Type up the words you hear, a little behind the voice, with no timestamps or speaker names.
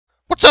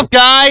What's up,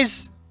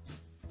 guys?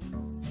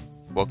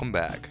 Welcome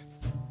back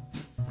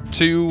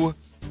to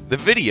the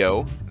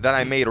video that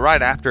I made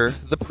right after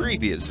the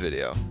previous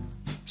video.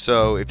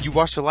 So if you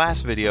watched the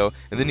last video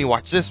and then you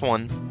watch this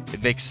one,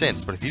 it makes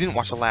sense. But if you didn't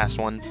watch the last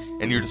one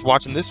and you're just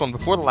watching this one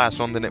before the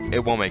last one, then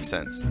it won't make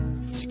sense.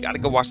 So you gotta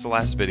go watch the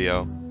last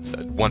video,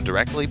 the one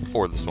directly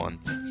before this one,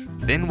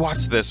 then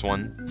watch this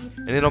one,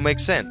 and it'll make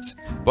sense.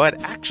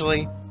 But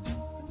actually,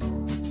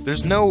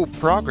 there's no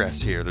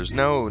progress here. There's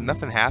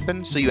nothing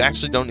happened, so you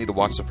actually don't need to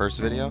watch the first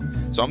video.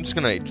 So I'm just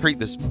gonna treat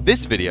this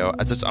video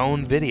as its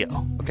own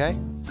video, okay?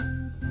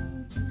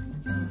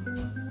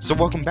 So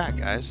welcome back,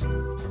 guys.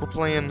 We're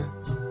playing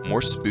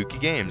more spooky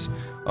games.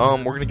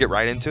 We're gonna get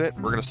right into it.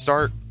 We're gonna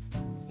start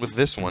with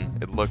this one.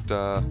 It looked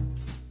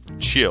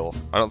chill.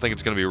 I don't think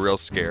it's gonna be real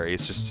scary.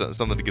 It's just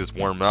something to get us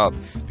warmed up,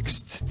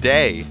 because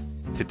today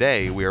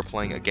we are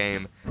playing a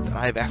game that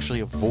I've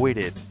actually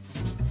avoided.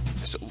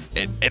 So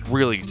it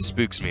really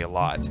spooks me a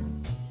lot.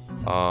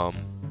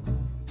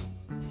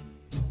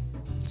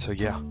 So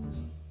yeah,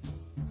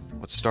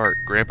 let's start.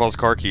 Grandpa's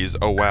car keys.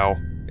 Oh wow,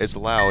 it's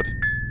loud.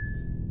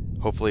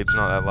 Hopefully it's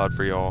not that loud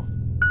for y'all.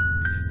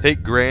 Take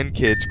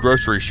grandkids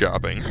grocery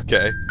shopping.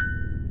 Okay.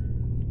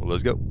 Well,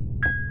 let's go.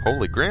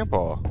 Holy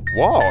Grandpa,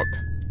 walk.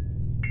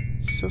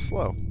 It's so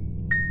slow.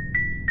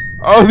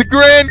 Oh, the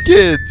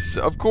grandkids,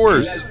 of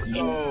course. Let's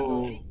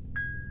go.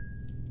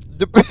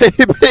 The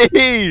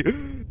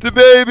baby. The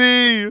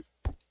baby!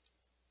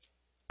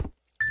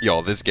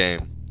 Y'all, this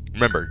game,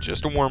 remember,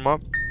 just a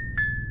warm-up.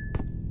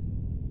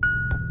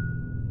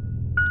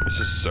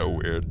 This is so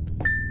weird.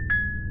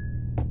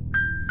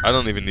 I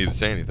don't even need to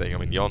say anything. I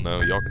mean, y'all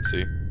know, y'all can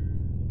see.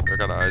 I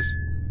got eyes.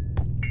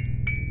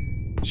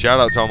 Shout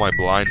out to all my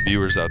blind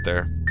viewers out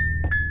there.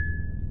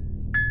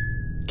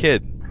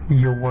 Kid.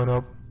 Yo, what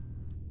up?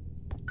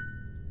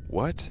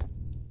 What?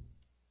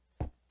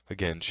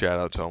 Again,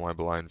 shout out to all my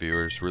blind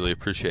viewers. Really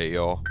appreciate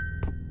y'all.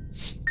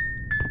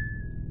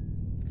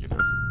 You know,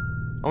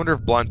 I wonder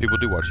if blind people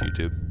do watch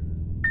YouTube.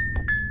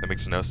 That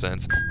makes no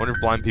sense. I wonder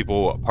if blind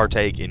people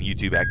partake in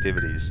YouTube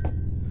activities.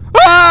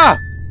 Ah!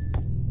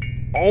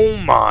 Oh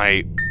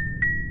my!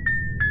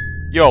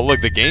 Yo, look,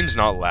 the game's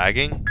not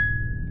lagging,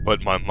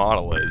 but my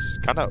model is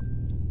kind of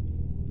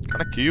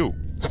cute.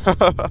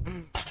 I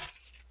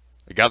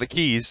got the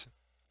keys.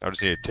 I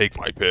just need to take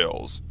my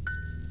pills.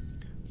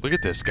 Look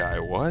at this guy.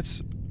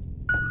 What?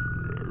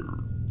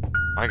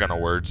 I ain't got no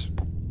words.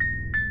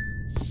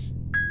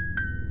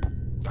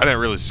 That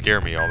didn't really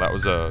scare me, y'all. That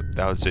was a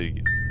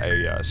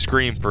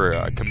scream for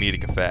a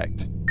comedic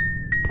effect.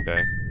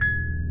 Okay.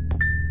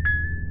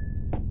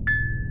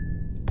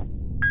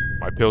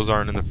 My pills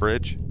aren't in the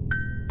fridge.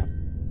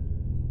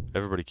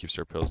 Everybody keeps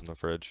their pills in the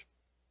fridge.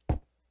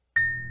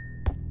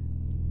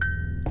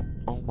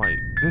 Oh my,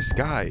 this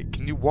guy,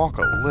 can you walk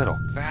a little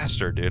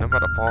faster, dude? I'm about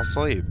to fall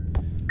asleep.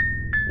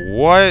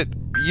 What?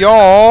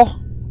 Y'all?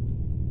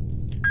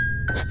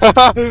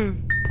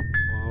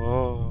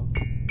 Oh.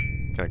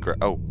 Can I grab?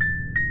 Oh.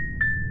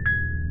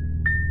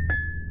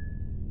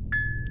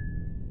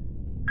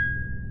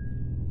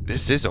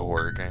 This is a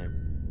horror game.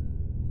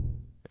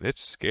 And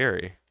it's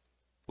scary.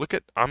 Look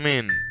at, I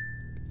mean,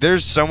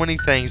 there's so many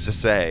things to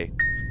say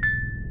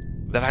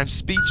that I'm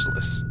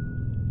speechless.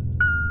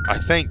 I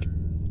think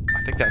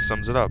that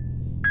sums it up.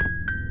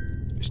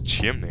 This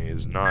chimney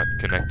is not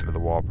connected to the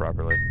wall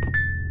properly.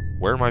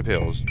 Where are my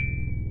pills? I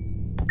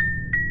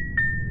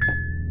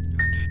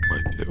need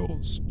my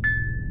pills.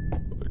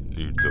 I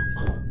need them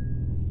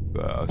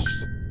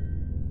fast.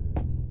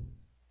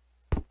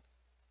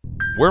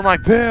 Where are my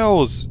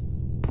pills?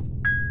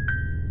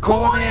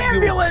 Call an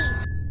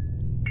ambulance!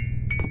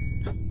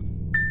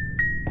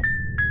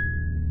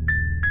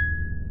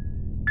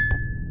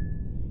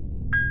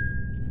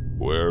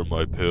 Where are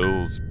my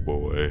pills,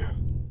 boy?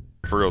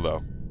 For real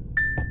though.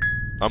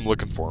 I'm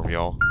looking for them,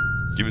 y'all.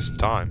 Give me some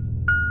time.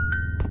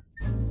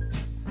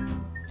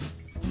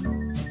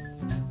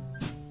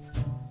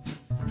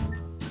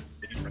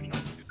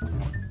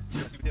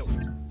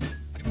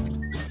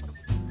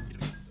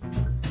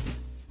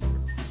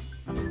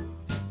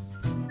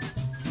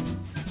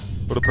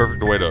 What a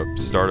perfect way to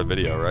start a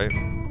video, right?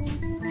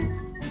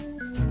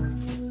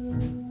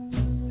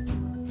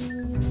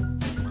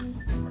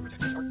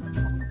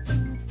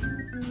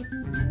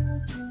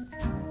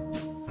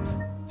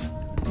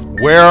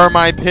 Where are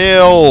my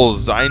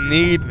pills? I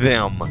need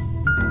them.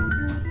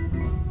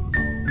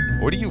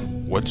 What'd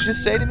you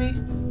just say to me?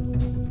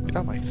 Get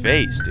out of my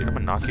face, dude. I'm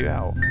gonna knock you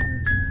out.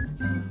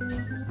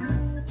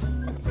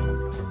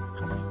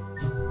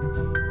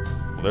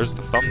 Well, there's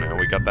the thumbnail.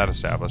 We got that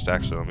established.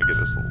 Actually, let me get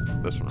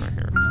this one right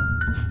here.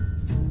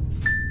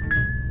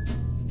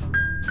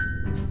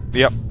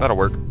 Yep, that'll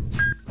work.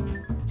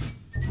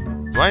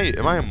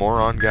 Am I a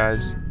moron,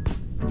 guys?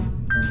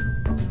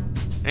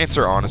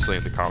 Answer honestly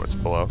in the comments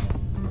below.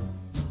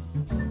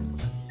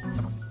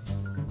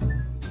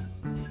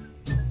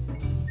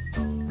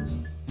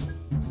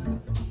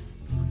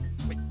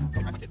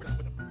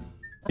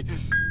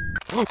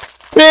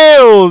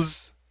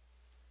 Pills!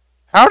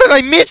 How did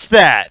I miss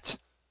that?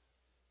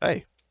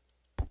 Hey.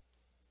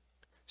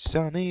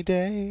 sunny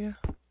day.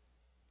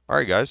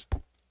 Alright, guys.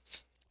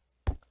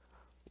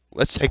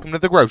 Let's take him to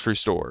the grocery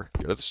store.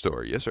 Go to the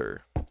store. Yes,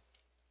 sir.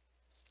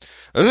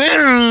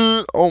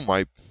 Oh,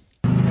 my.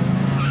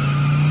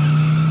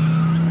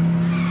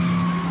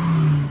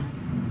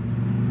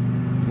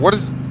 What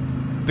is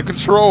the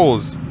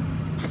controls?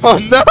 Oh,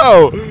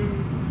 no.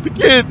 The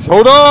kids.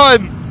 Hold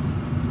on.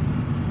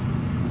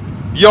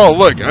 Yo,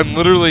 look. I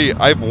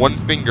have one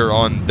finger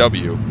on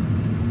W.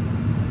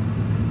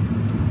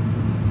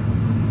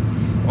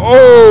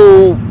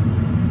 Oh.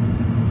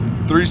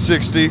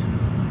 360.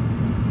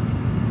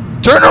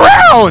 Turn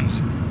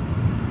around!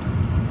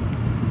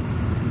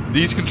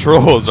 These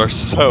controls are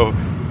so...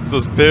 It's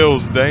those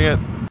bills, dang it.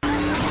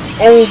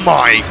 Oh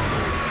my!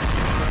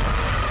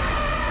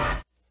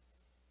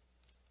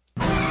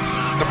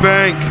 The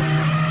bank!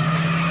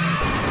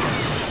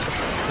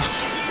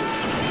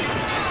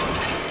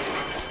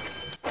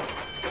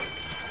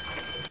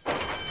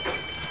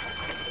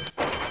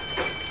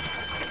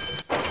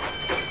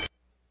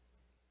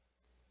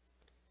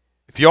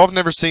 If y'all have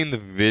never seen the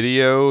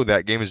video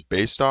that game is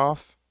based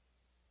off,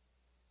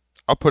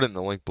 I'll put it in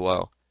the link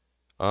below.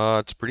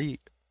 It's pretty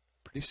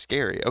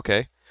scary.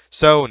 Okay,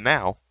 so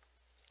now,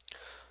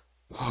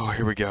 oh,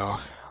 here we go.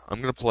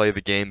 I'm gonna play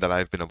the game that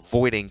I've been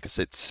avoiding because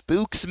it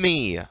spooks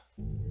me.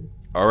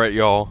 All right,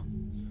 y'all,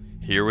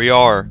 here we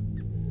are.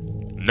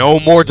 No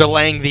more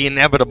delaying the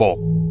inevitable.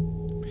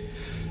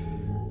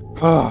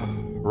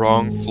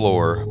 Wrong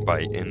Floor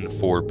by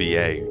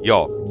N4BA.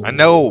 Y'all, I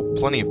know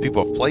plenty of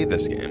people have played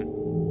this game.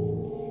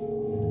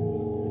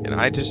 And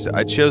I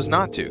chose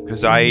not to,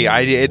 because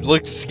it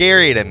looked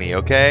scary to me,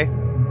 okay?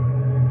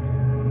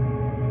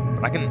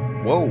 But I can,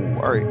 whoa,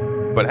 alright.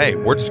 But hey,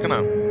 we're just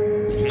gonna do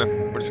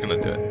it. We're just gonna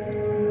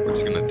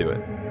do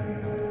it.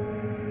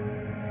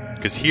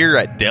 Because here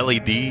at Deli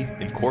D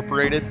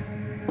Incorporated,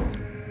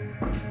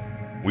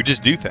 we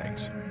just do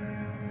things.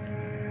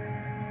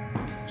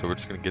 So we're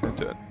just gonna get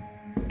into it.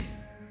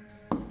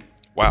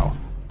 Wow,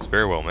 it's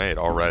very well made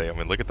already. I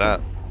mean, look at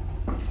that.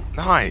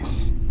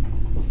 Nice.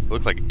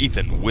 Looks like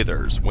Ethan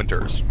Withers. Wither?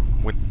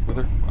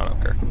 I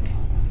don't care.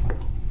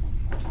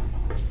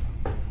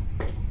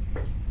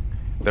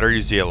 Better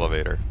use the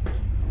elevator.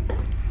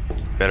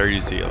 Better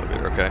use the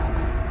elevator, okay?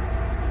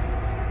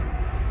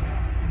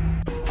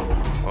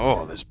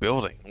 Oh, this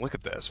building. Look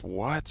at this.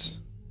 What?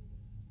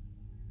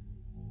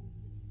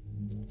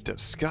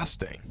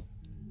 Disgusting.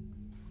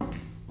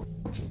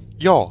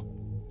 Y'all,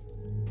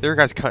 there are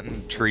guys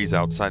cutting trees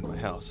outside my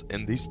house,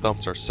 and these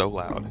thumps are so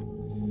loud.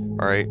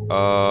 Alright,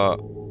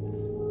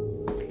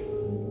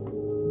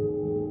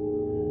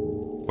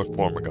 what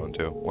floor am I going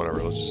to?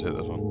 Whatever, let's just hit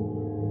this one.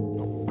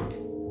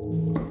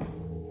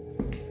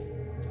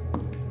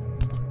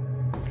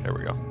 There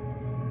we go.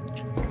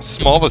 Look how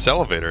small this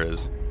elevator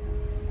is.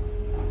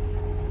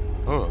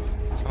 Oh,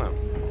 kind of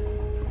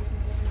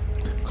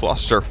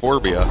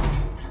claustrophobia.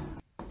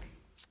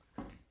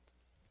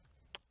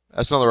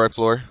 That's not the right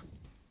floor.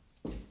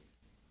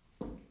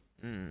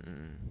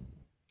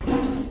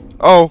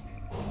 Oh!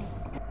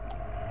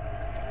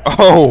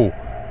 Oh!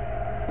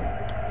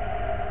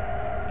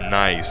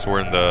 Nice,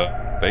 we're in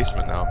the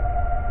basement now.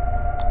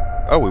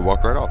 Oh, we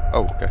walked right off.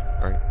 Oh, okay,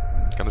 alright.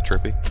 Kind of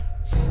trippy.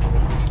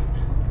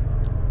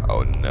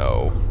 Oh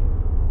no.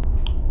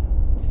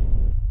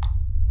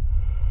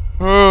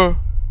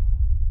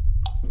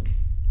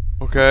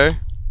 Okay.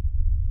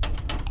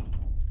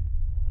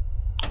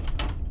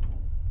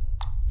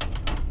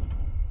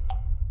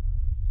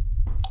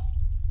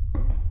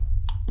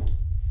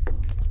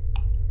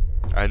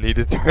 I need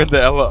to turn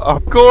the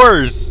of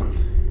course!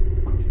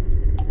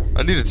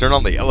 I need to turn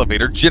on the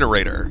elevator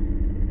generator.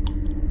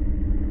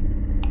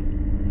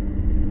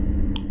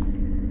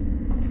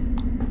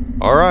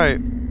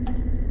 Alright.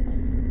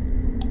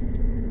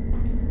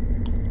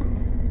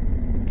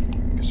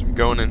 Guess I'm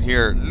going in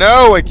here.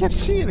 No, I can't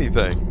see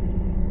anything.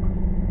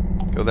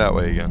 Go that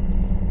way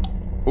again.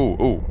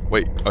 Ooh,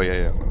 wait. Oh,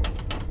 yeah.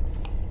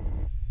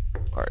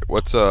 Alright,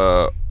 what's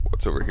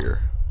over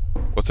here?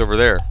 What's over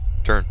there?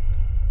 Turn.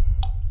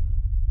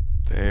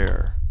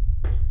 There.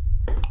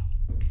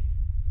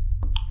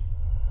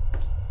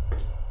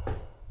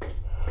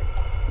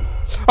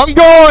 I'm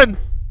going!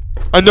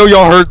 I know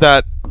y'all heard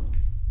that.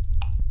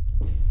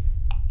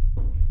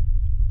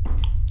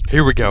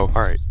 Here we go.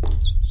 Alright.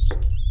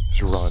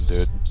 Just run,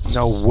 dude.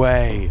 No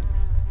way.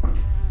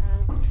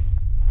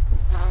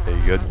 Hey,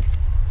 you good?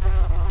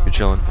 You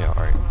chilling? Yeah,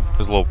 alright.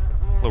 There's a little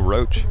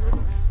roach.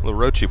 A little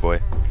roachy boy.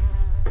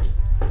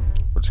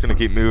 We're just gonna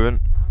keep moving.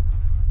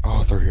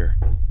 Oh, through here.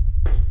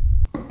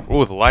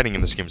 Oh, the lighting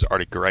in this game is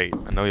already great.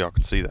 I know y'all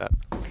can see that.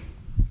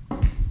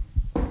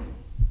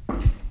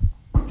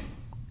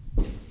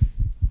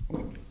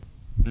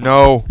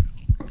 No.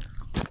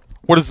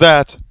 What is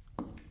that?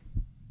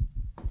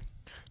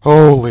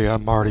 Holy,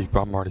 I'm already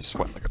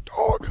sweating like a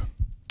dog.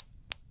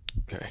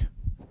 Okay.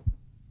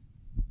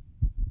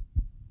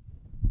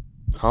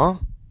 Huh?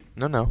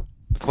 No.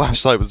 The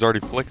flashlight was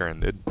already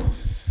flickering, dude.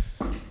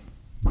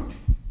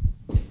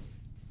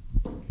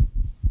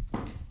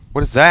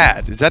 What is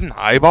that? Is that an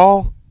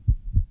eyeball?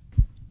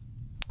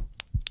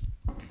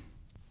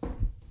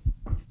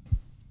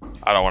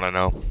 I don't want to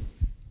know.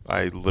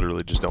 I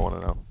literally just don't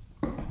want to know.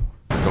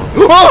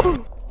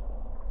 Don't.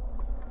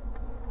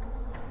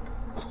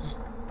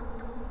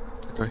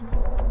 Okay.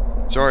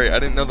 Sorry, I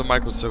didn't know the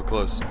mic was so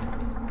close.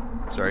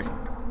 Sorry.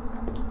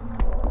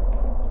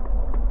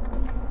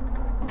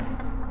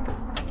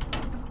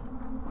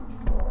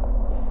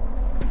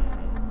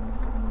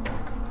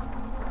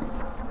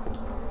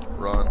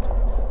 Run.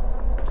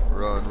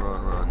 Run,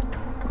 run, run.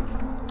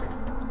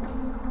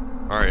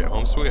 Alright,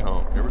 home sweet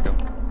home. Here we go.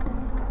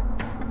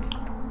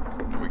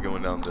 Are we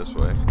going down this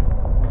way?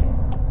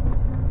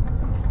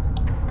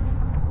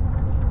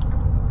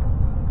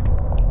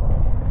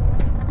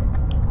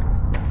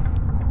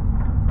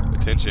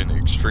 Attention,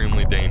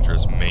 extremely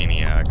dangerous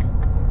maniac.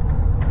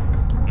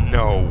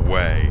 No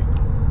way.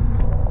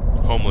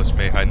 Homeless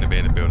may hide in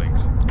abandoned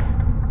buildings.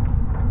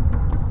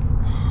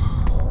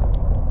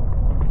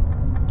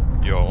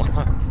 Yo.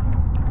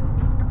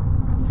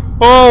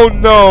 Oh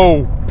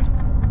no!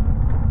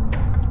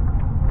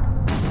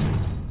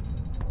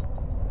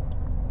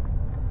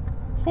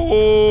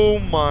 Oh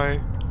my.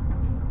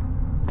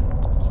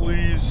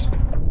 Please.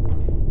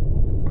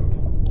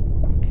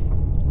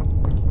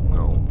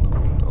 No, no,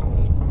 no.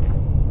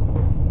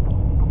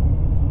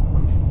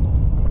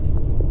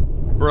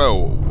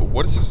 Bro,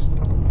 what is this?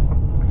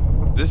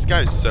 This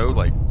guy's so,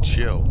 like,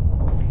 chill.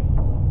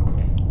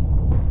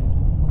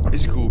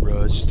 It's cool,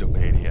 bro. It's just a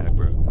maniac,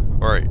 bro.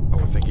 Alright. Oh,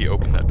 I think he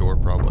opened that door,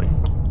 probably.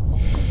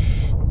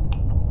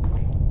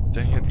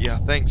 Dang it. Yeah,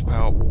 thanks,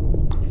 pal.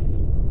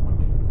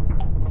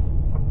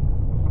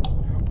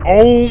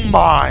 Oh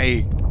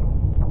my!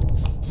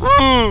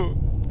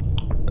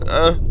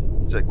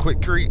 Is that quick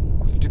treat?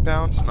 50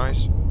 pounds?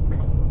 Nice.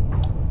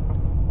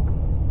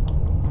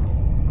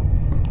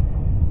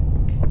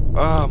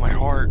 Oh, my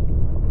heart.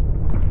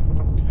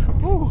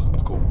 Ooh, I'm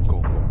cool,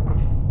 cool, cool.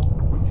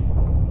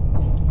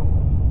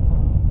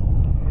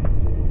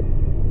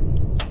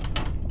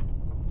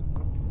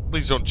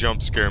 Please don't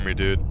jump scare me,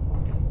 dude.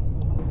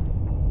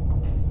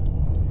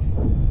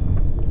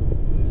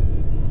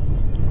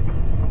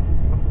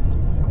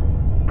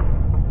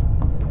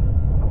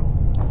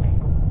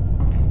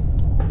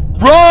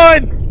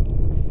 Run!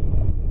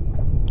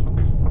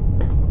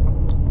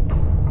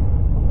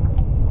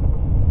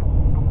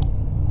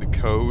 The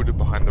code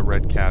behind the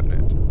red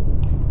cabinet.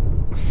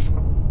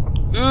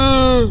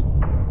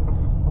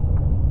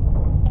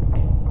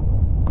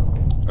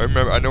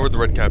 I know where the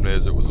red cabinet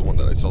is. It was the one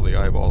that I saw the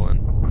eyeball in.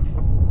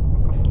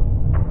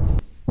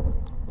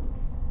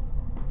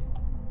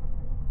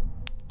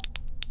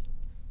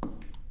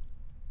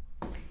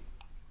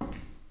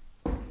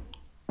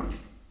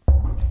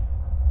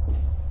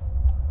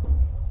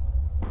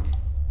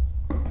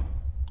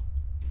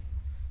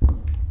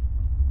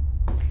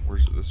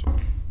 Where's this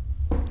one?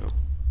 Nope.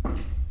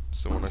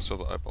 It's the one I saw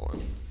the eyeball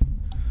in.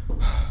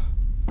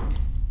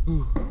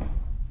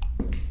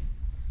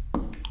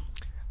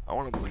 I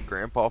want to play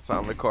Grandpa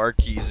Found the Car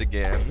Keys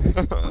again.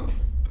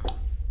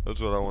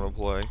 That's what I want to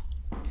play.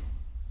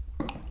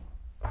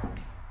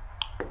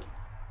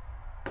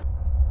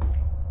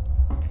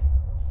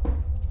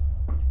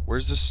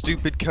 Where's the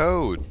stupid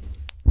code?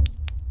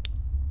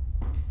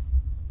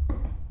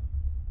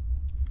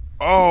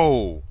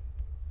 Oh!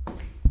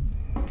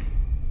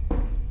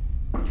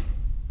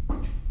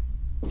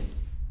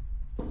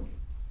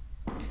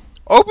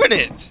 Open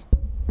it!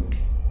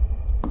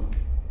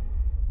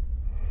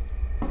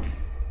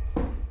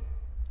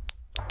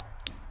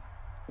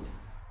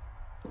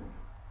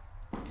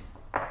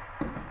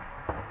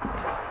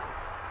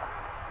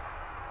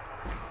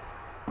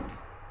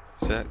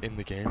 Is that in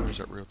the game or is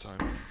that real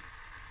time?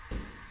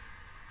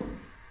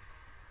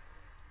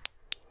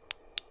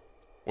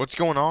 What's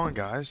going on,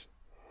 guys?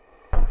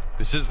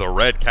 This is the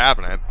red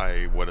cabinet,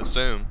 I would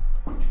assume.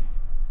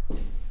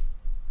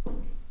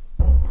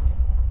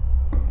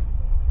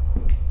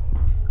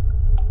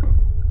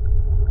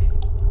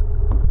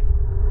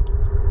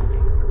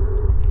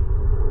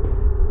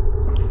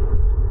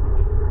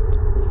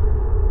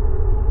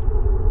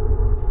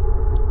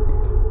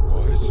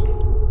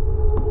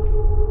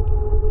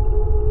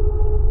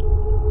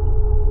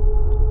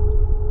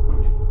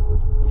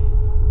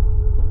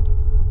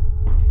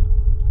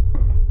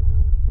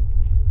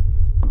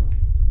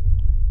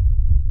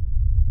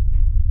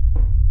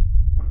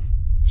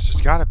 This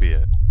has gotta be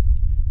it.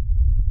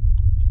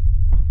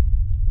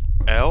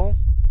 L?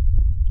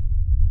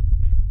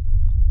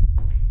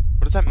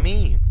 What does that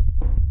mean?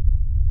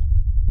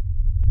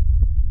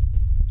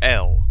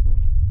 L.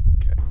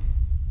 Okay.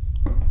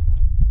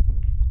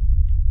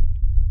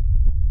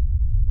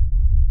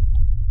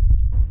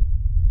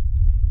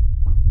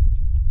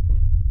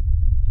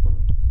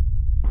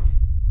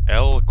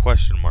 L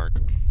question mark.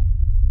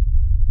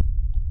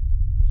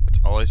 That's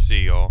all I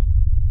see, y'all.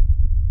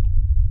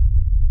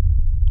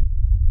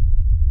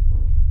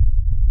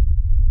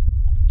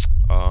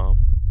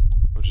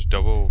 I'm just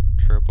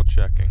triple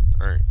checking.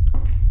 Alright.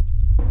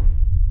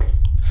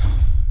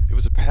 It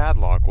was a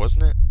padlock,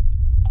 wasn't it?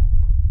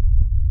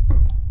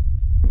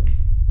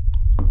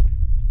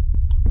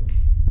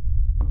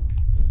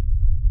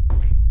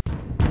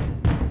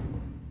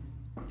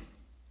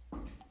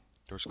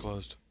 Door's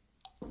closed.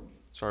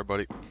 Sorry,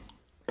 buddy.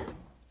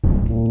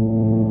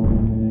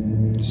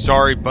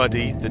 Sorry,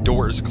 buddy. The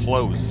door is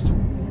closed.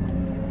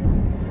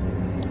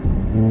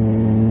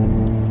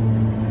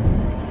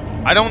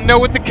 I don't know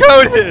what the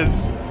code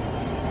is!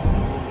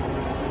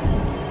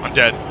 I'm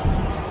dead.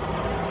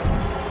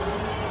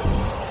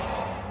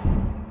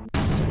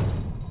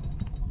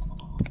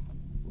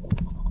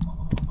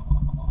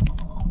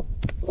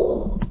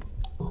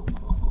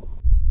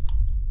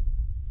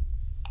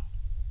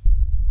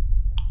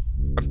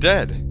 I'm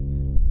dead.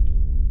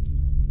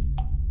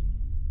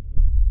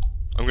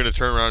 I'm gonna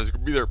turn around, he's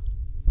gonna be there.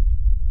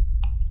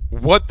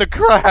 What the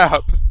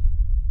crap?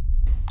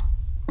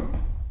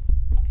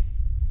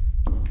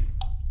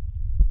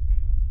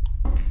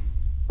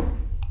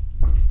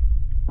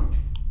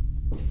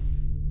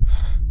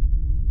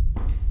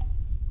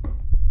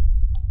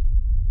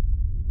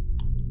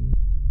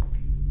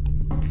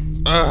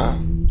 Ugh.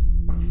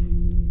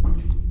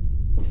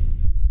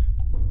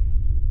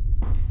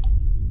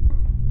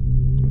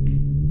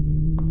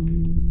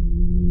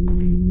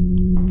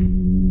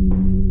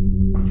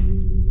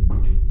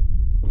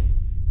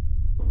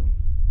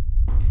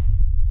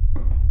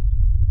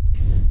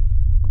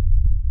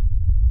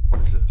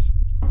 What is this?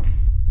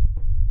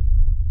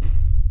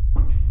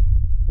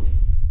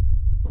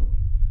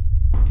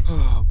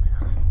 Oh,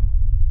 man.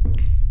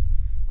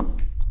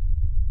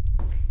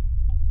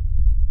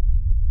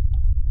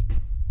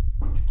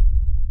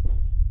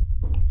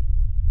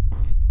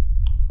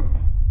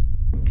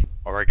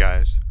 Alright,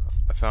 guys.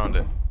 I found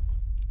it.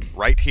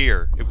 Right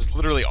here. It was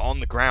literally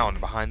on the ground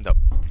behind the...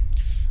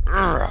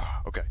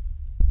 Okay.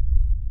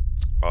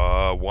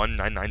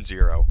 1990.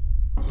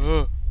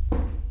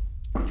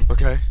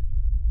 Okay.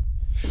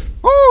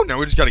 Oh, now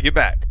we just gotta get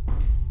back.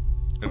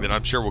 And then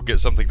I'm sure we'll get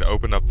something to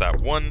open up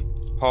that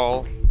one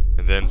hall.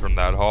 And then from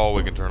that hall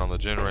we can turn on the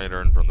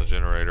generator. And from the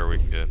generator we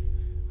can get...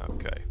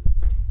 Okay.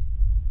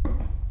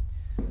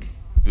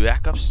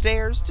 Back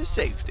upstairs to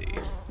safety.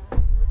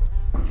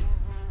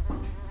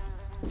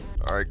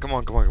 Alright, come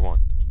on, come on, come on.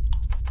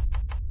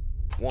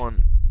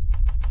 1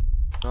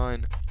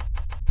 9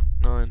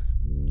 9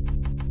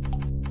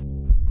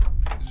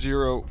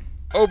 0.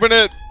 Open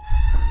it!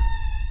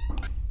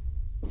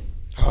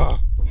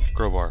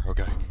 Crowbar,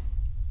 okay.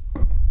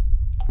 I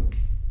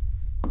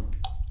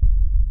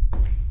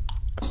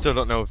still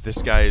don't know if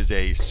this guy is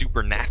a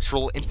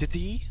supernatural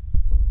entity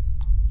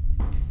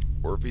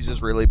or if he's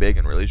just really big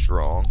and really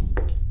strong.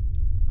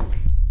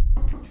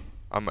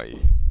 I might...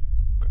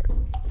 Okay.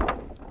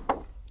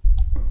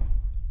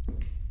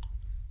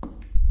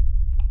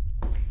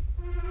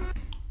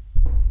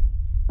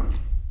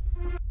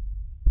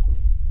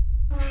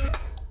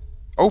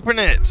 Open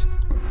it!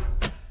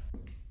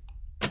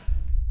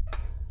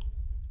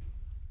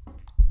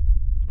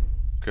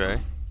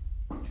 Okay.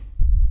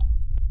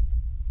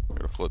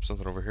 Gotta flip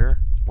something over here.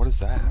 What is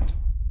that?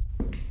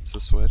 It's the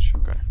switch?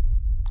 Okay.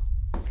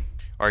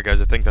 Alright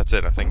guys, I think that's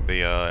it. I think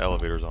the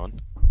elevator's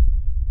on.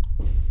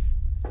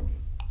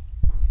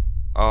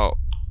 Oh.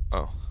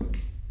 Oh.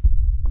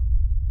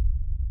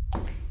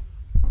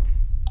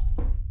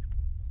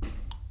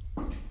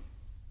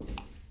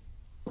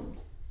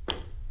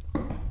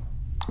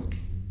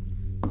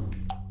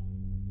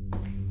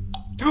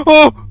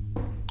 Oh!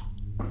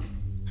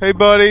 Hey,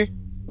 buddy.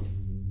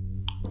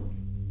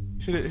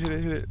 Hit it, hit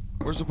it, hit it.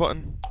 Where's the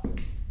button?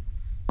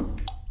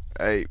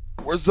 Hey,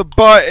 where's the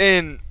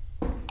button?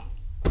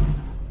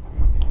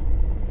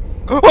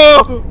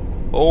 Oh!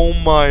 Oh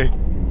my.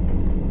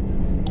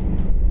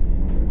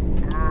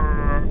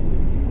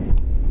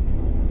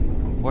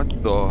 What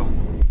the?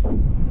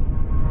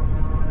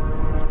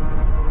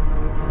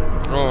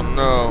 Oh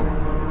no.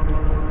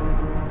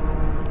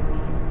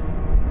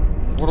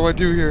 What do I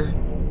do here?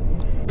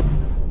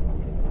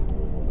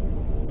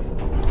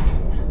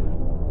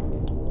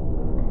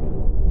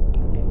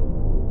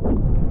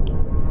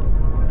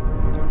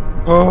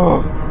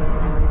 Oh.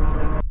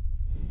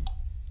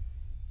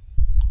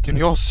 Can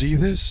you all see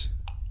this?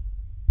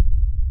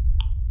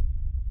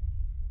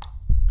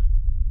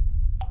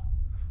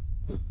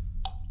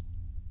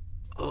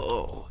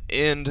 Oh,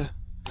 and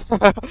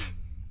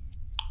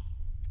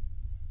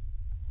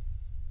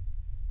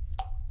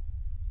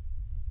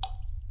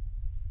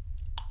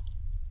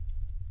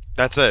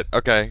that's it.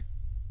 Okay.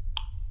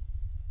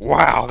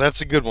 Wow,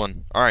 that's a good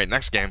one. All right,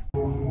 next game.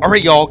 All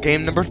right, y'all.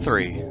 Game number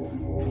 3.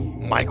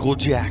 Michael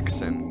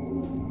Jackson.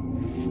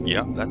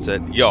 Yep, that's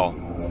it. Y'all,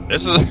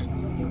 this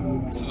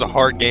is a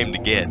hard game to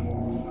get.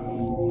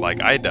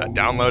 Like, I had to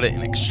download it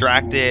and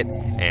extract it,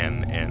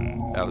 and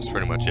that was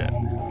pretty much it.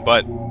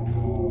 But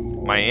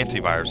my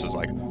antivirus is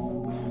like,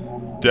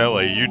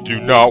 Deli, you do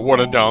not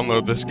want to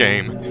download this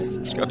game.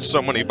 It's got so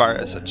many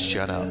viruses. I said,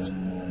 shut up.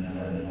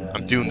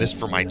 I'm doing this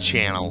for my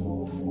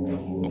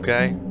channel.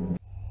 Okay?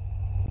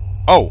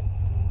 Oh,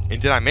 and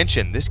did I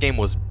mention this game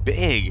was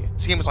big?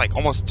 This game was like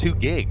almost 2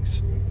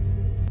 gigs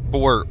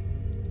for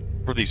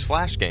these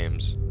Flash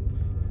games.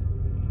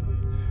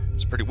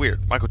 It's pretty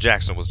weird. Michael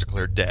Jackson was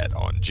declared dead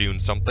on June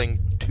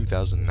something,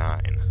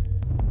 2009.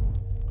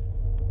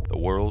 The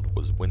world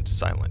went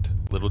silent.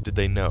 Little did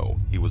they know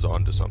he was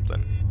onto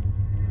something.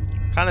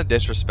 Kind of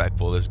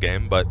disrespectful, this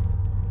game, but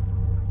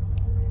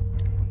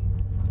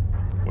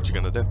what you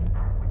gonna do?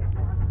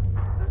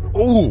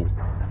 Ooh!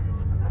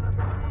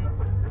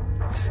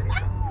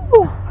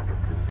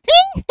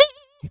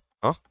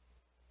 Huh?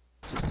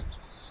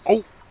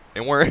 Oh!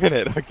 And we're in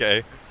it,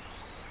 okay.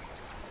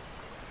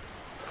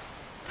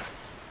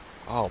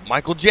 Oh,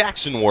 Michael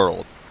Jackson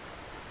world.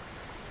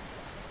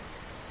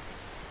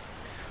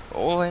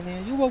 Oh, and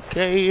are you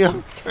okay?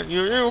 Are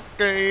you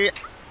okay?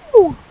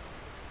 Ooh.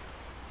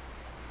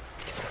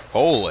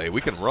 Holy, we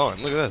can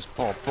run. Look at this.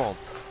 Boom, boom.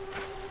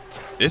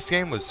 This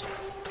game was...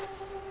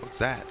 What's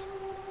that?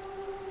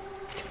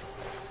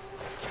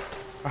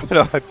 I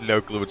have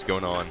no clue what's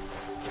going on.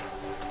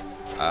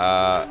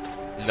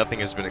 Nothing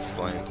has been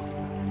explained.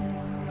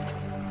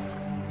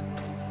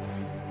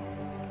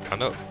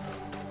 Kind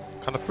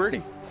of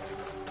pretty.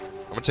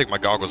 I'm gonna take my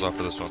goggles off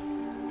for this one.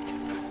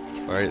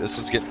 All right, this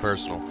one's getting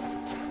personal.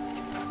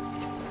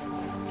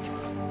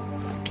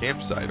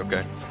 Campsite,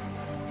 okay.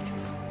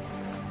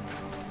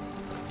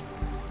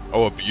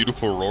 Oh, a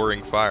beautiful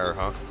roaring fire,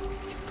 huh?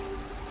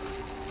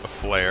 A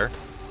flare.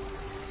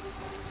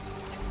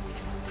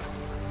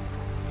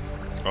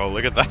 Oh,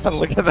 look at that!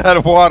 Look at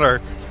that water!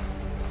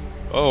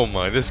 Oh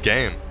my, this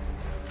game.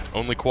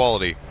 Only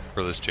quality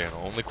for this channel.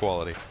 Only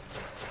quality.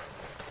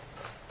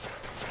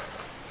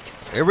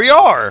 Here we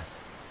are!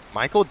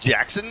 Michael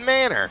Jackson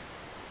Manor.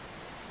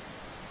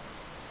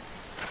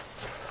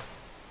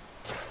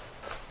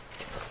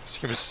 This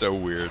game is so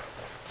weird.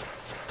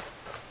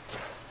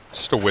 It's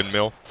just a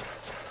windmill.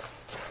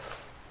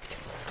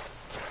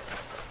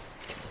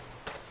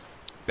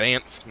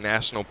 Banff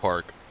National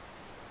Park.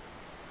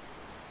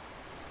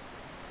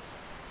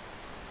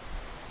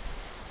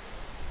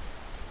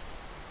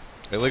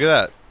 Hey, look at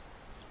that.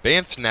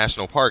 Banff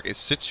National Park is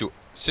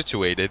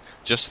situated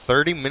just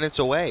 30 minutes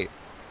away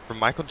from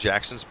Michael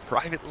Jackson's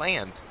private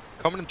land,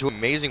 coming into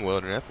amazing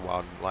wilderness,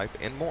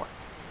 wildlife, and more.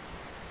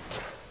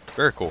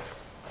 Very cool.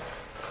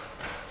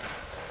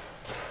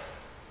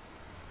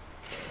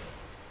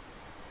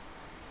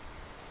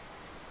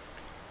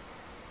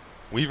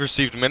 We've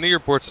received many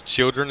reports of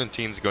children and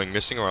teens going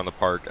missing around the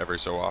park every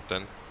so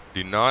often.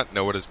 Do not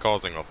know what is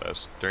causing all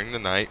this. During the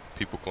night,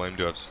 people claim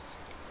to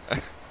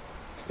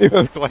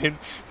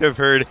have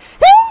heard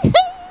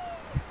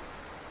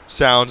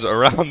sounds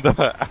around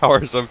the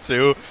hours of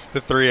 2 to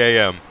 3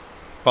 a.m.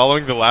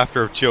 Following the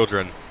laughter of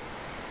children.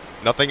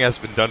 Nothing has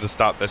been done to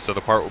stop this, so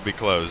the park will be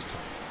closed.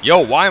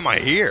 Yo, why am I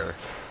here?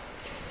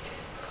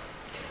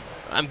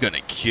 I'm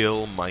gonna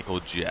kill Michael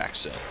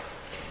Jackson.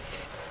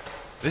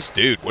 This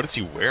dude, what is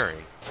he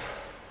wearing?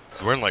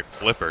 He's wearing like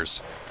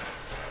flippers.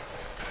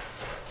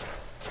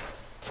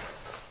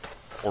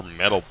 Or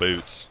metal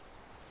boots.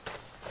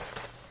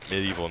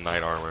 Medieval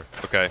knight armor.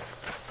 Okay. I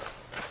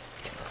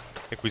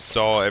think we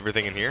saw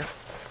everything in here.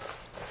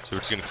 So we're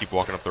just gonna keep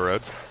walking up the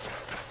road.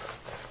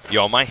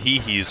 Y'all, my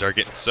hee-hees are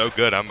getting so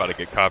good, I'm about to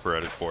get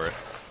copyrighted for it.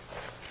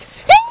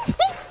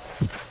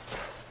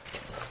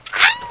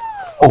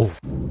 Oh!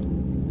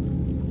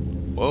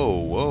 Whoa,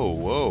 whoa,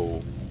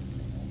 whoa.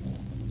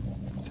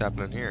 What's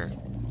happening here?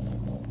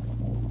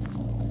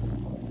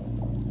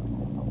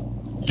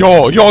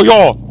 Yo, yo,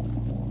 yo!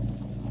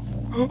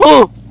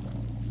 Oh!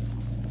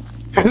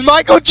 It's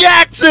Michael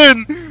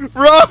Jackson!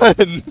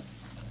 Run!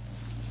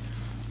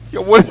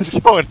 Yo, what is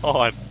going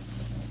on?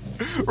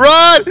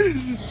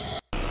 Run!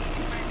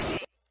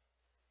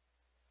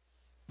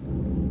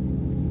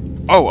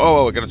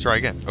 Oh, I gotta try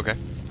again. Okay.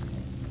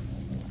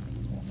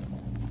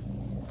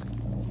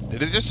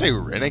 Did it just say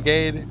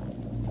renegade?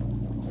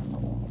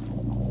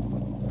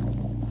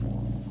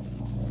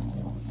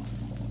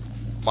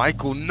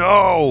 Michael,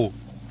 no!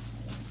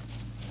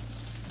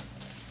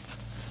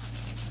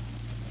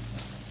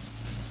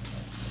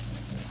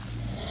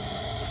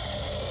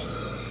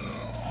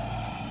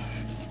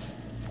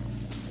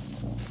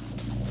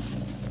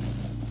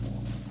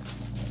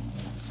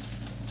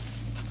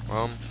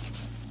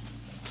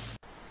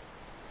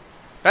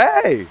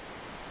 Hey!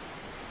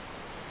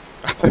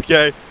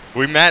 Okay,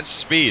 we matched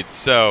speed,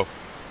 so...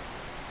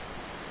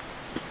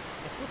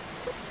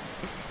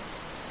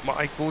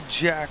 Michael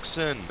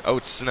Jackson! Oh,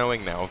 it's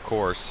snowing now, of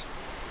course.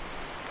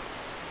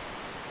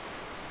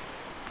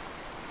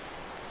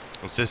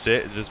 Is this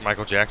it? Is this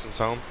Michael Jackson's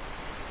home?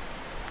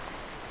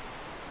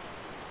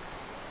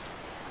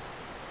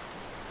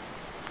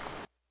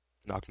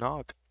 Knock,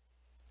 knock.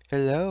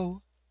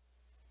 Hello?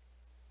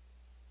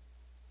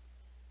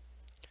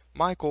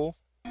 Michael?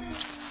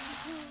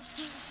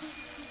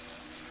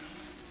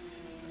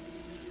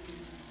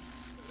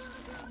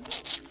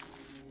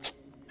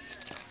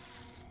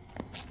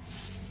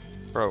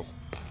 Bro.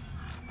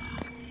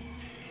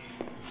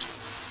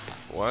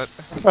 What?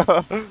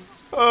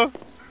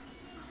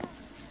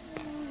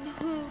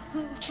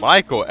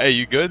 Michael, hey,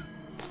 you good?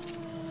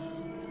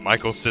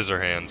 Michael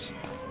Scissorhands.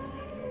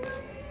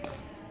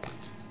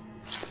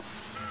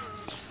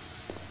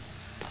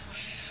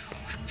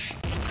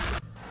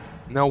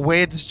 No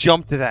way, I just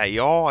jumped to that,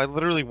 y'all. I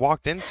literally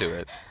walked into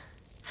it.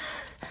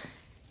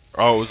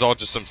 Oh, it was all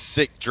just some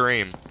sick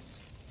dream.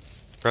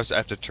 Press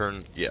F to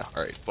turn... Yeah,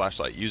 alright.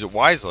 Flashlight. Use it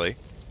wisely.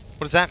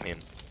 What does that mean?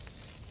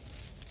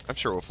 I'm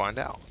sure we'll find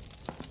out.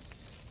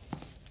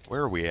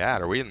 Where are we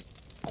at? Are we in...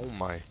 Oh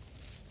my...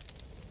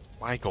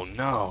 Michael,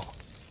 no!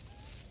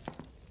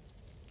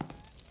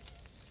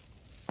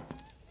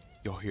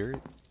 Y'all hear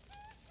it?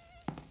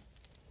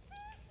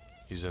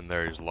 He's in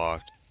there. He's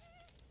locked.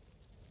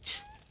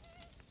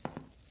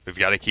 We've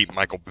got to keep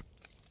Michael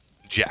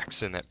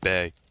Jackson at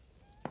bay.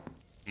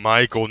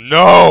 Michael,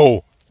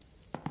 no!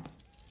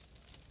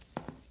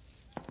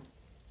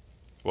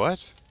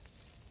 What?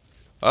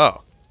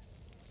 Oh.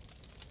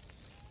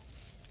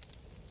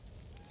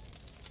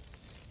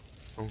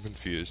 I'm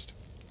confused.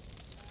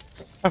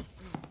 You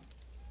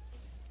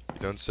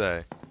don't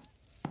say.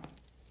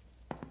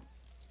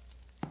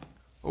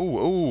 Ooh,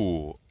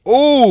 ooh,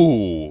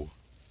 ooh!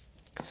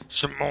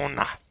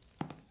 Simona!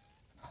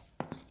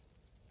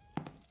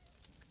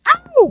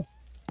 Ow!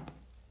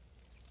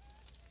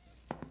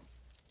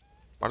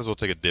 Might as well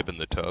take a dip in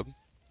the tub,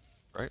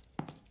 right?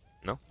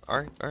 No?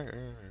 Alright, alright,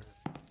 alright.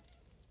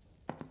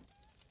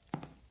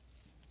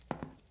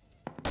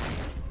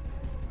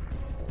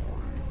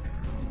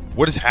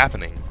 What is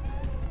happening?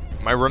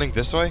 Am I running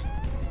this way?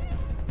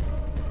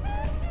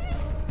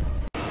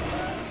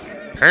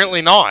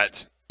 Apparently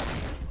not.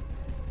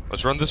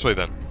 Let's run this way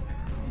then.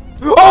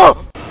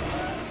 Oh!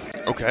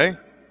 Okay.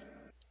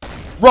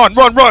 Run,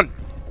 run, run!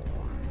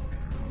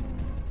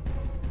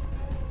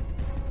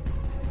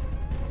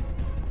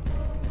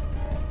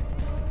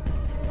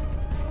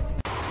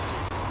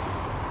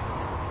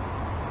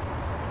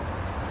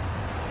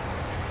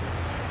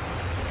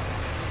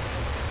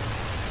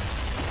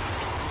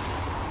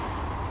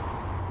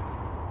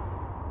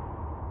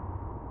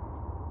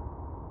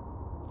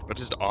 I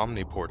just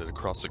omniported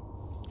across the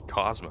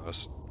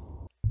cosmos.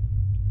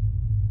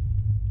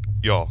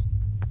 Y'all.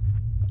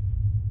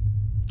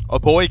 A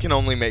boy can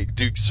only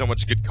do so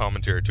much good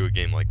commentary to a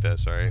game like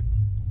this, alright?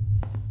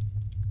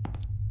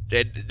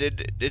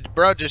 Did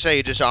bro just say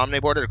he just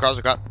omniported across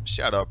the cosmos?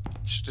 Shut up.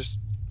 Just...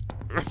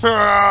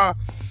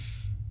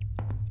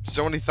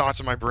 So many thoughts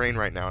in my brain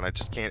right now, and I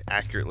just can't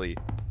accurately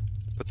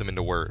put them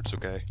into words,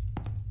 okay?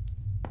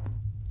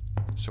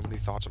 So many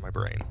thoughts in my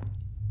brain.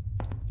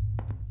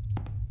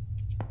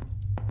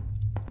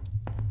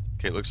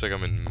 Okay, it looks like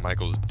I'm in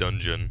Michael's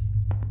dungeon.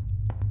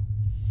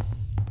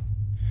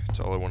 That's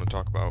all I want to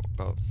talk about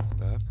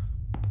that.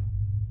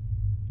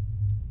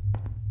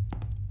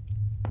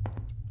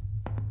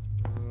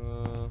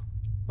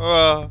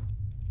 Oh.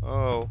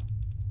 Oh.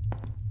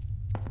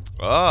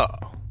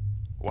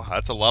 Wow,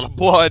 that's a lot of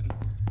blood.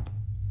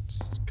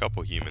 Just a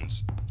couple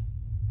humans.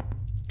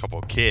 A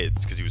couple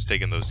kids, because he was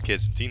taking those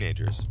kids and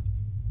teenagers.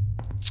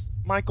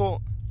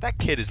 Michael, that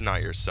kid is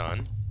not your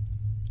son.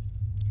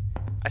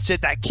 I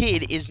said that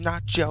kid is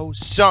not Joe's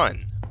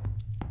son.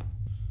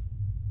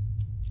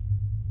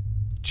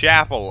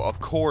 Chapel,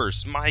 of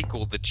course.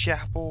 Michael, the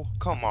chapel.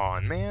 Come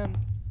on, man.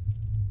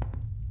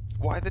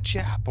 Why the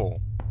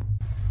chapel?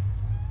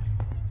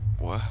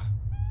 What?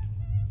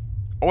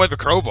 Oh, I have a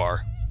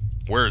crowbar.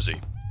 Where is he?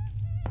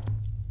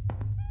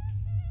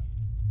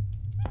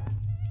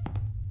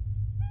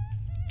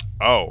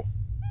 Oh.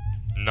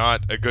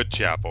 Not a good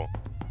chapel.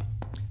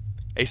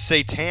 A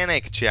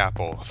satanic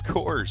chapel, of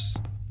course.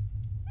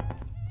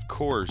 Of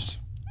course.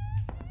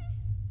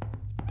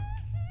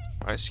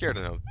 I ain't scared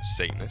of no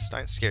Satanist.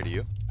 I ain't scared of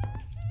you.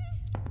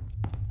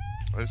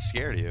 I'm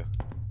scared of you.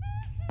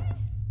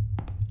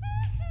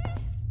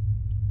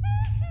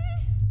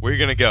 Where you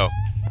gonna go?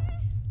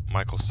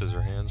 Michael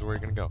Scissorhands, where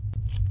you gonna go?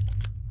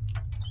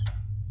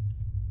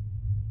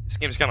 This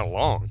game's kinda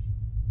long.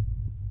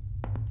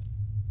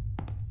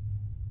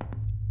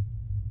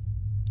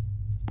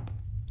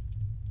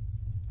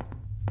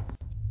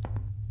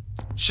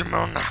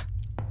 Shimona!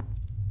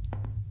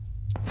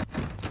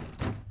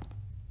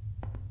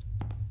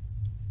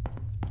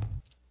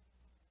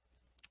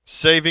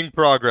 Saving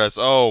progress.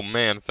 Oh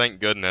man, thank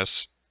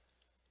goodness.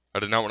 I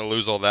did not want to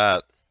lose all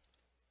that.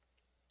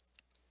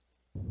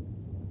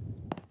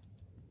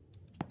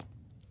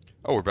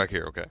 Oh, we're back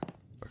here. Okay.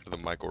 Back to the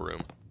Michael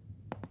room.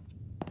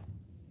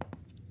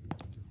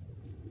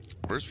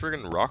 Where's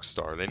friggin'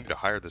 Rockstar? They need to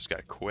hire this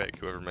guy quick,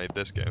 whoever made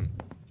this game.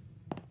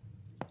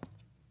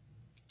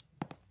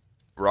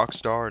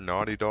 Rockstar,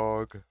 Naughty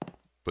Dog,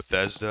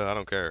 Bethesda, I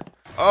don't care.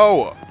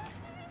 Oh!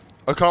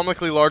 A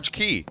comically large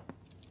key.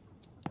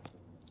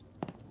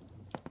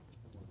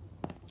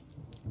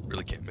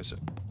 Really can't miss it.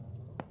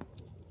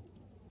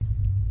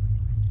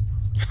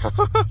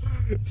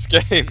 This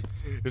game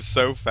is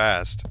so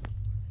fast.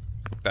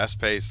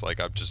 Fast paced, like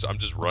I'm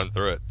just run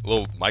through it. A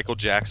little Michael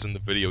Jackson the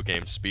video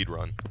game speed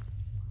run.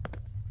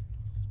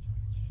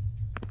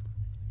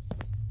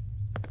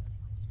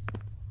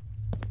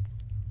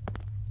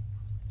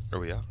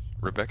 Oh yeah,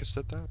 Rebecca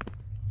said that?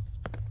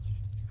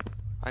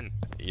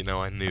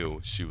 I knew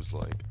she was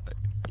like,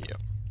 yeah.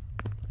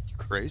 You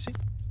crazy?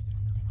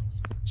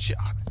 She,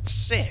 oh, that's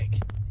sick.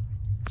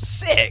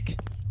 Sick.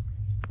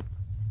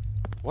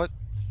 What?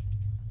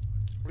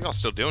 What are y'all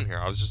still doing here?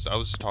 I was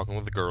just talking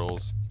with the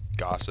girls.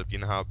 Gossip, you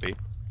know how it be.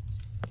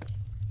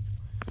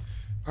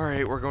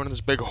 Alright, we're going to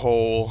this big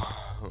hole.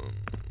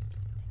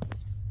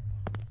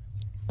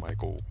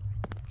 Michael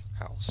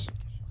house.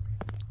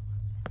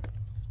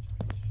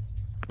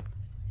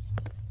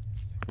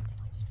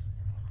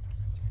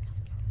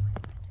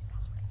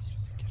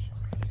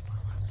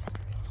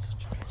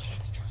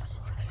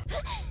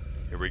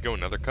 Here we go,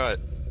 another cut.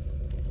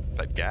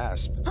 That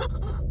gasp.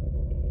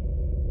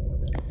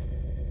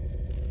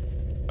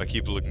 I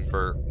keep looking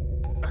for...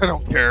 I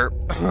don't care.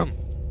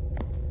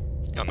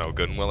 I know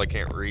good and well I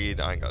can't read.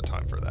 I ain't got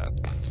time for that.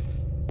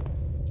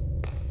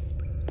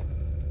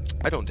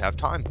 I don't have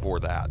time for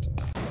that.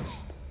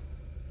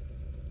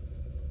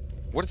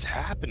 What is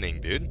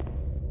happening, dude?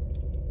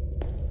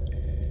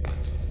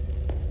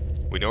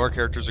 We know our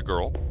character's a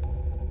girl.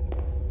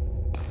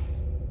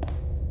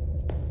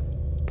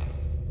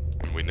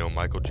 And we know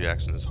Michael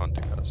Jackson is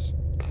hunting us.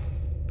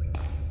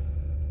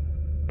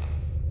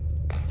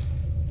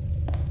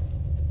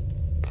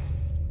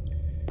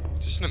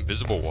 Is this an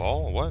invisible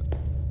wall? What?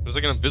 There's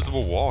like an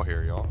invisible wall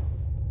here, y'all.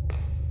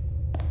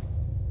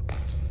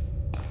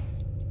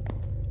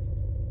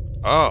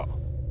 Oh.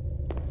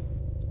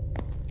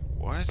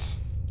 What?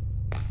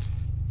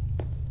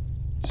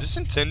 Is this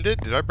intended?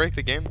 Did I break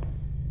the game?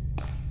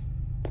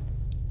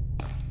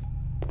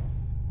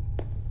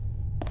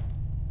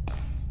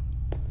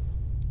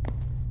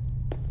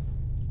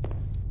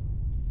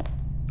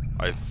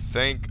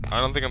 I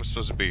don't think I'm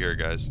supposed to be here,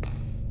 guys.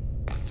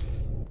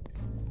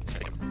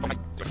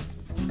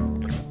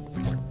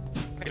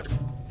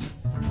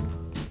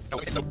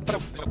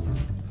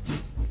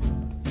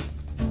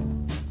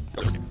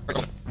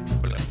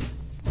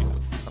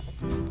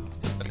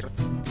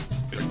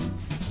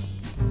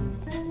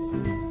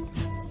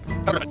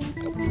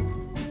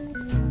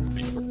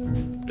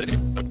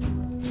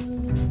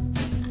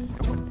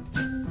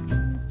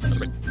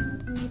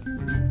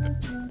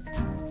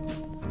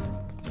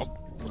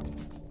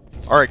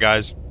 Alright,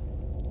 guys.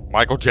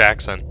 Michael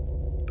Jackson.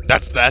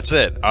 That's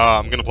it.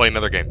 I'm gonna play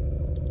another game.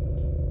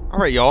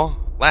 Alright, y'all.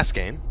 Last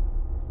game.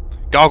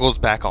 Goggles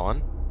back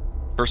on.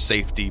 For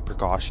safety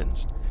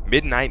precautions.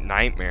 Midnight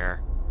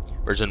Nightmare.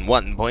 Version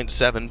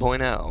 1.7.0.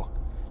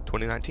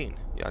 2019.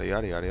 Yada,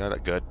 yada, yada, yada.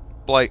 Good.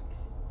 Blight.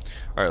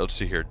 Alright, let's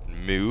see here.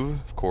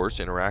 Move, of course.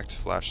 Interact.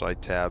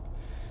 Flashlight tab.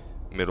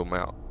 Middle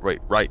mouse. Wait,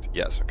 right.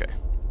 Yes, okay.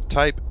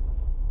 Type.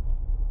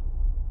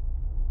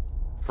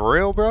 For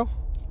real, bro?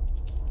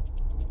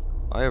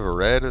 I have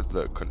read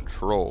the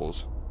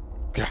controls.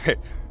 Okay.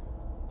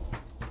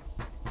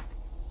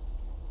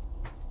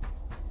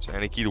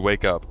 Sandy key to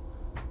wake up.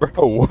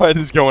 Bro, what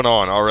is going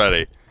on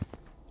already?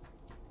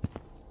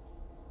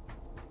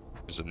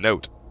 There's a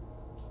note.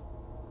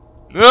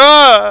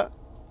 Ah!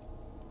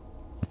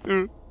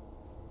 Good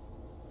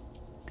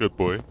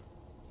boy.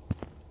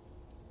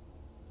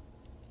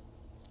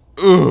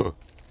 Ugh.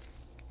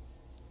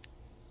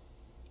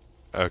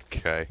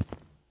 Okay.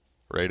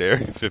 Right,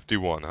 Area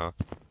 51, huh?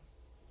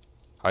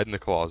 Hide in the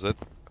closet.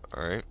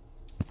 Alright.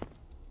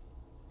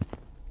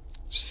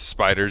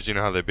 Spiders, you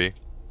know how they be.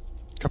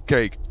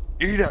 Cupcake.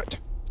 Eat it!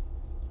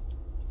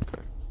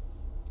 Okay.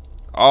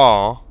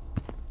 Aw.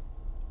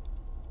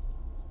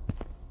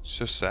 It's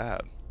just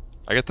sad.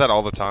 I get that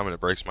all the time and it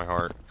breaks my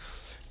heart.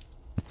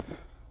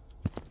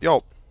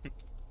 Yo.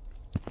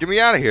 Get me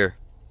out of here.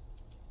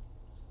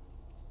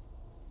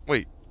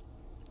 Wait.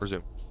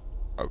 Resume.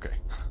 Okay.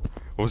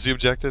 What was the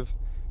objective?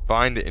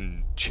 Find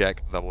and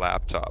check the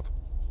laptop.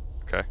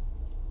 Okay.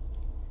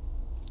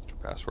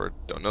 Password.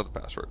 Don't know the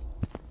password.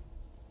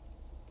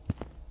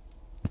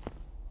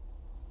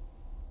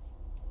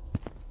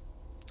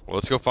 Well,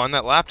 let's go find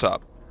that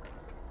laptop.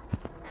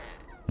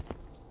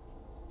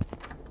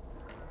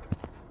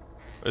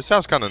 This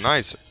sounds kind of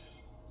nice.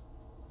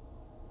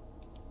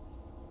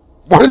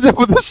 What is it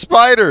with the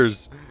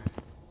spiders?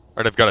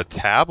 Alright, I've got a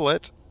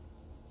tablet.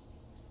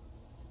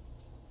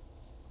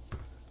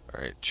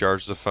 Alright,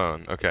 charge the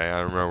phone. Okay, I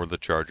remember where the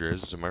charger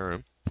is. It's in my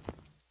room.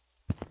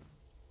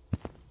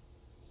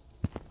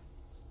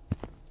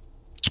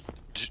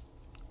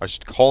 I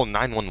should call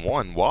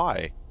 911.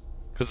 Why?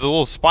 Because of the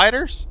little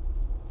spiders?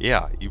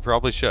 Yeah, you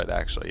probably should,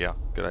 actually. Yeah,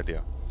 good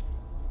idea.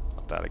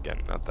 Not that again.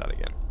 Not that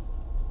again.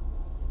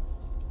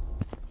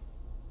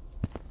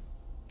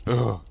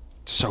 Ugh.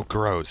 So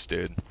gross,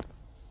 dude.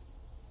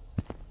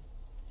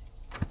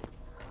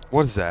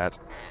 What is that?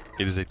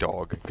 It is a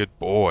dog. Good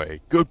boy.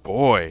 Good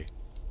boy.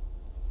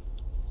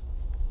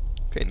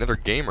 Okay, another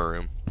gamer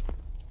room.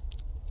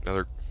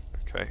 Another...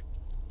 Okay.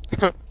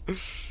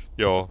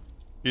 Yo,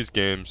 these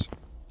games...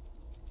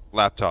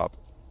 Laptop.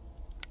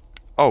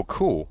 Oh,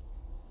 cool.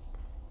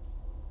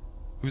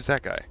 Who's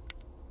that guy?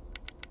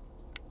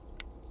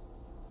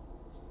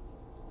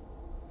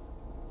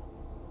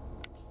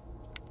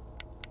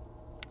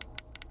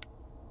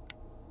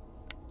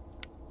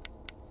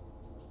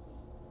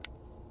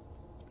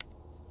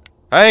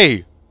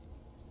 Hey!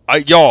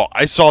 Y'all,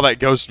 I saw that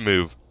ghost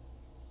move.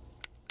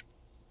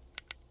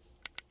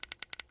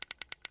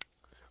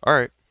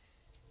 Alright.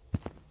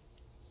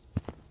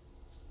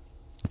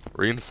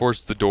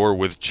 Reinforce the door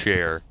with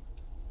chair.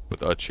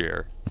 with a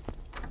chair.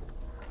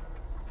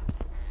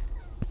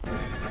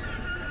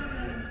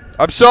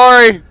 I'm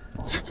sorry!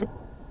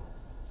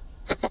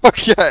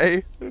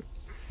 Okay.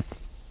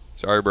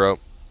 Sorry, bro.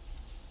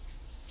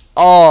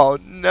 Oh,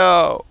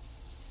 no.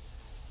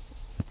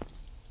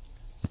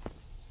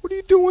 What are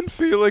you doing,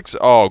 Felix?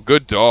 Oh,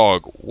 good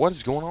dog. What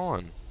is going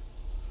on?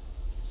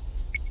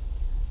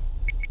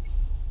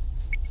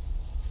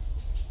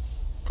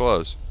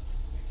 Close.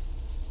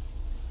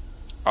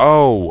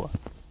 Oh.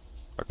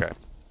 Okay.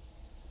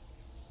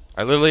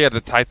 I literally had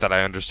to type that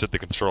I understood the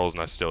controls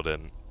and I still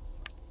didn't.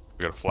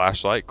 We got a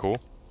flashlight, cool.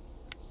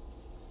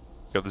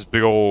 Got this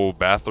big old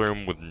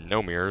bathroom with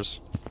no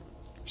mirrors.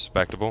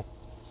 Respectable.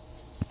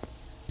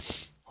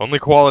 Only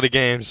quality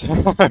games.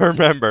 I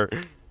remember.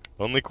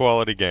 Only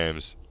quality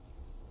games.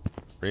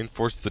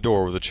 Reinforce the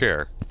door with a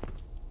chair.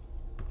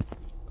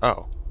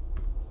 Oh.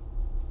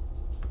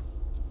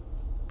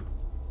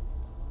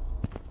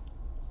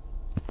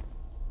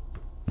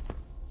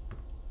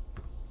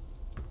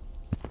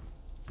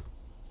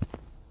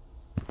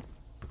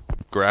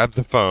 Grab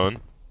the phone.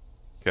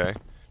 Okay.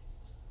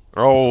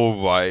 Oh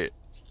my.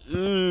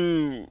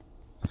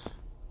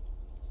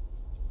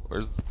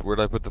 Where'd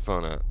I put the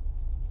phone at?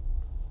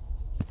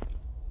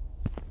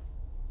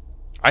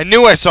 I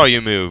knew I saw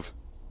you move.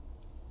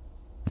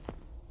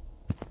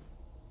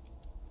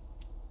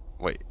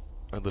 Wait,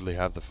 I literally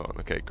have the phone.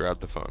 Okay, grab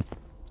the phone.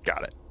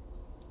 Got it.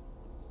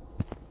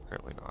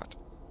 Apparently not.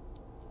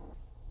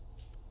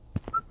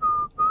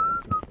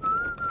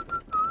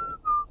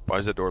 Why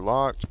is that door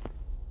locked?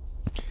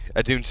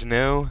 I didn't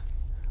know.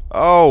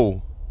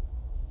 Oh!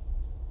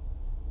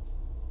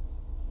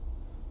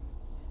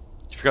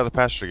 You forgot the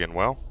password again.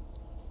 Well,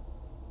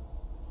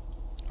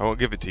 I won't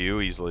give it to you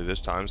easily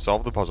this time.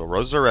 Solve the puzzle.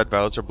 Roses are red,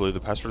 violets are blue. The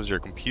password is your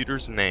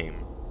computer's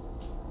name.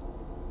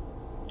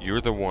 You're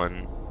the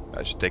one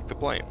that should take the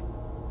blame.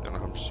 Not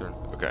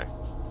 100%. Okay.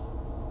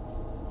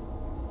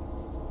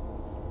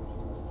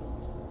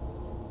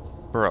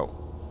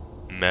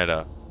 Bro.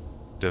 Meta.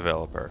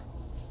 Developer.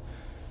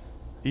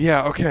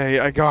 Yeah, okay,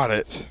 I got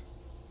it.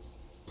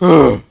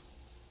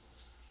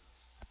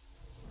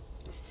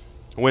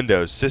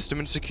 Windows, system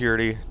and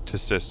security to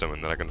system,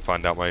 and then I can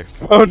find out my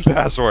phone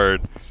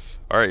password.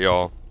 Alright,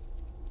 y'all.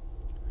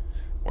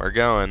 We're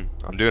going.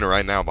 I'm doing it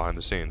right now behind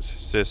the scenes.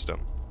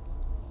 System.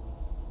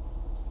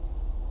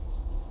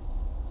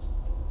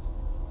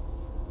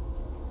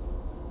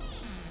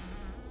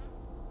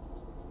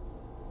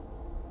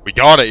 We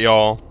got it,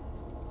 y'all.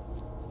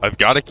 I've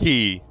got a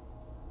key.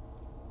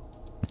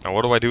 Now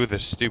what do I do with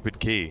this stupid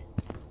key?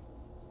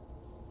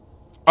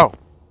 Oh.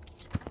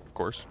 Of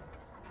course.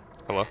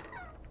 Hello.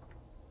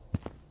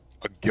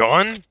 A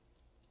gun?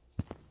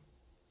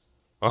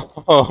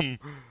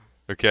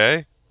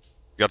 Okay.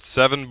 Got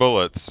 7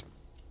 bullets.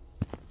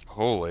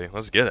 Holy,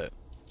 let's get it.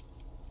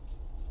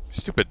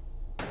 Stupid.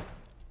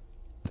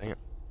 Dang it.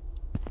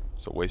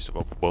 It's a waste of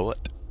a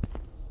bullet.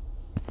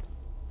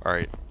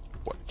 Alright.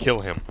 What?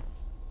 Kill him.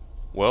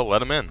 Well,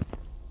 let him in.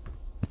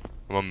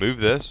 I'm gonna move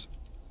this.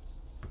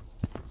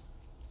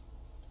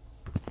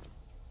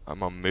 I'm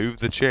gonna move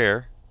the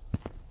chair.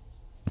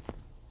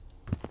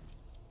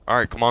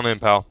 Alright, come on in,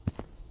 pal.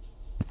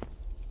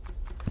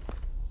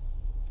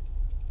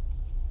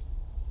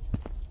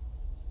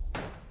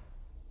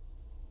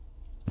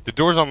 The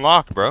door's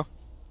unlocked, bro.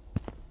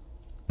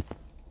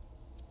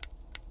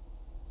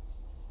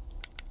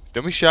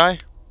 Don't be shy.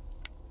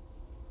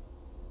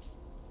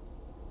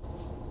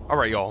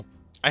 Alright, y'all.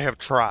 I have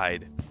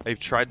tried. I've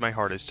tried my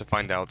hardest to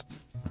find out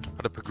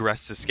how to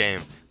progress this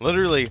game.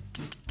 Literally,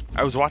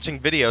 I was watching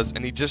videos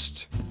and he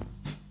just...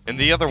 in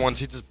the other ones,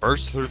 he just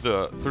burst through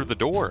the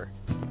door.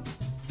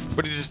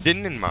 But he just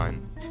didn't in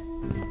mine.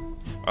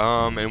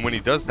 And when he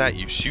does that,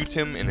 you shoot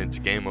him and it's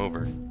game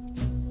over.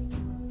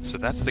 So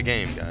that's the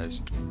game,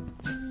 guys.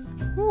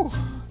 Whew.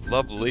 I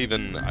love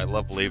leaving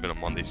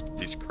them on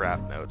these crap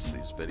notes,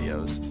 these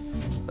videos.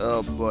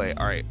 Oh boy.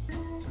 Alright.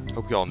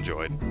 Hope y'all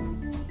enjoyed.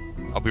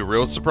 I'll be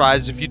real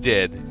surprised if you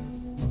did.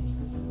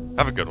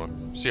 Have a good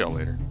one. See y'all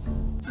later.